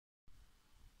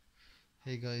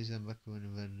Hey guys, I'm back with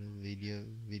another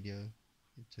video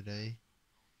today.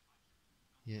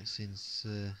 Yeah, since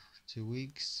 2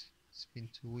 weeks. It's been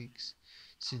 2 weeks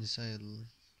since I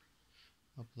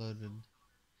uploaded,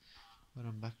 but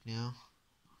I'm back now.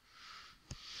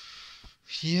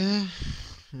 Yeah,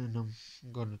 and I'm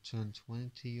gonna turn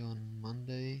 20 on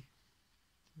Monday.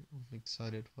 I'm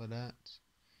excited for that.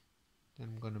 Then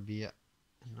I'm gonna be an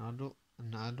adult,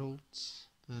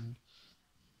 and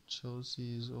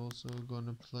Chelsea is also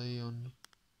gonna play on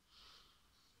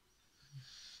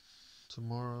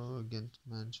tomorrow against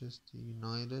Manchester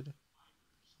United.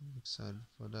 I'm excited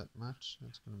for that match.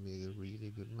 It's going to be a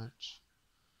really good match.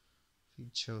 I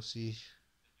think Chelsea,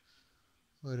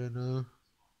 I don't know.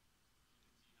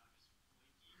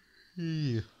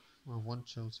 Yeah. I want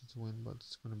Chelsea to win, but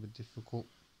it's going to be difficult.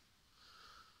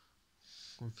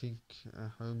 I think a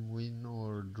home win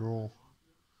or a draw.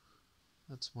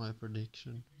 That's my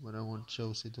prediction. But I want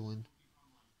Chelsea to win.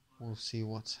 We'll see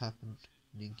what's happening.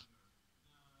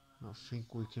 I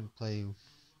think we can play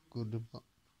good, but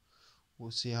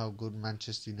we'll see how good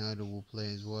Manchester United will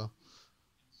play as well.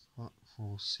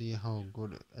 We'll see how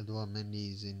good Edouard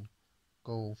Mendy is in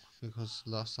goal, because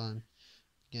last time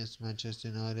against Manchester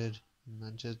United,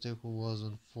 Manchester, who was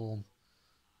on form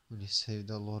when he saved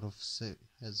a lot of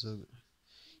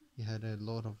he had a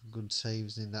lot of good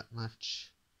saves in that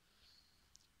match.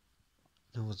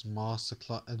 It was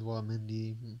masterclass, Edouard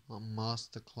Mendy,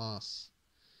 masterclass.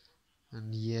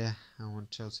 And yeah, I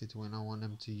want Chelsea to win. I want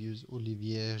them to use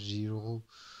Olivier Giroud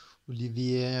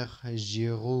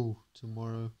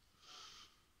tomorrow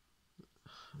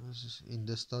in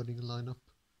the starting lineup.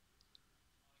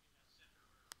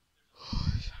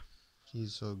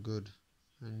 He's so good.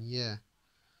 And yeah,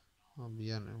 I'll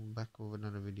be back with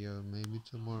another video maybe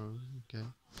tomorrow. Okay,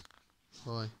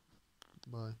 bye.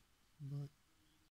 Bye. Bye.